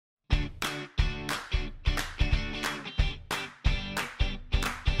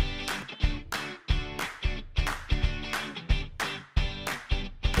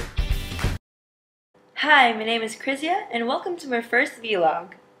Hi, my name is Krizzia, and welcome to my first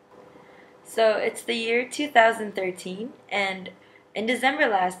vlog. So it's the year 2013, and in December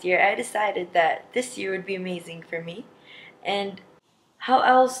last year I decided that this year would be amazing for me, and how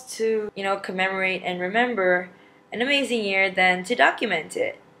else to, commemorate and remember an amazing year than to document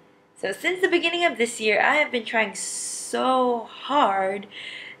it. So since the beginning of this year, I have been trying so hard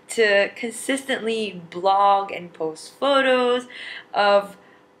to consistently blog and post photos of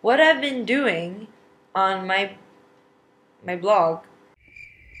what I've been doing on my blog.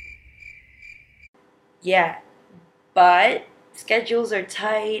 Yeah, but schedules are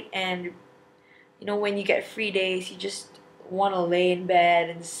tight, and when you get free days, you just want to lay in bed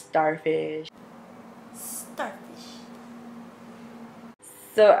and starfish.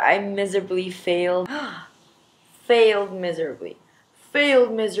 So I miserably failed. Failed miserably.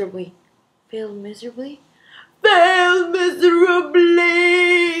 Failed miserably. Failed miserably. Failed miserably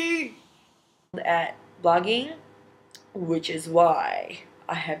at blogging, which is why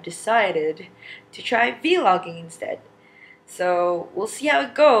I have decided to try vlogging instead. So we'll see how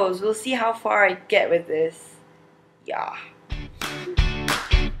it goes. We'll see how far I get with this. Yeah.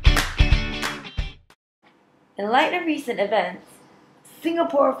 In light of recent events,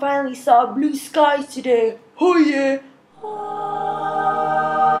 Singapore finally saw blue skies today. Oh yeah!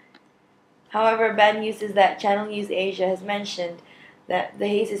 However, bad news is that Channel News Asia has mentioned that the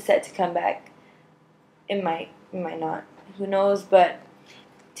haze is set to come back. It might not. Who knows? But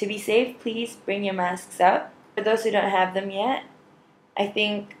to be safe, please bring your masks up. For those who don't have them yet, I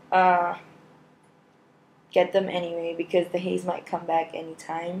think get them anyway, because the haze might come back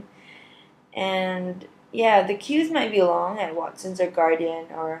anytime. And yeah, the queues might be long at Watson's or Guardian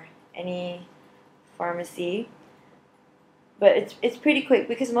or any pharmacy, but it's pretty quick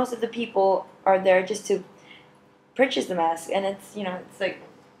because most of the people are there just to purchase the mask, and it's it's like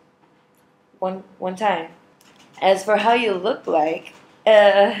one time. As for how you look like,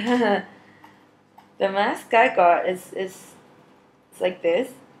 the mask I got is it's like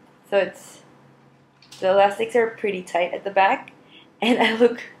this, so the elastics are pretty tight at the back,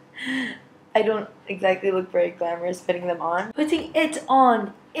 and I don't exactly look very glamorous putting them on. Putting it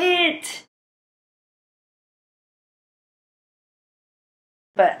on! It!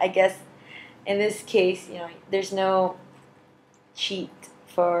 But I guess in this case, there's no cheat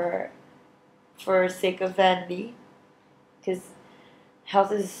for sake of vanity, because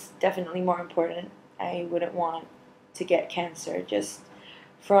health is definitely more important. I wouldn't want to get cancer just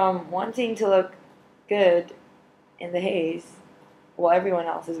from wanting to look good in the haze while everyone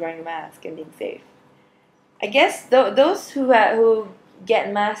else is wearing a mask and being safe. I guess those who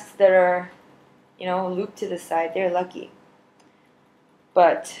get masks that are looped to the side, they're lucky.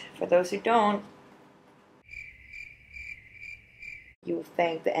 But for those who don't, you will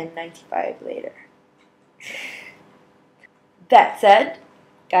thank the N95 later. That said,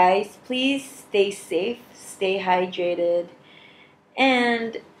 guys, please stay safe, stay hydrated,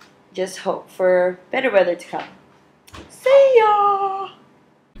 and just hope for better weather to come. See ya!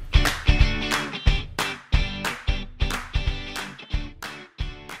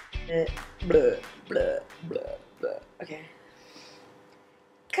 Blah, blah, blah, blah. Okay.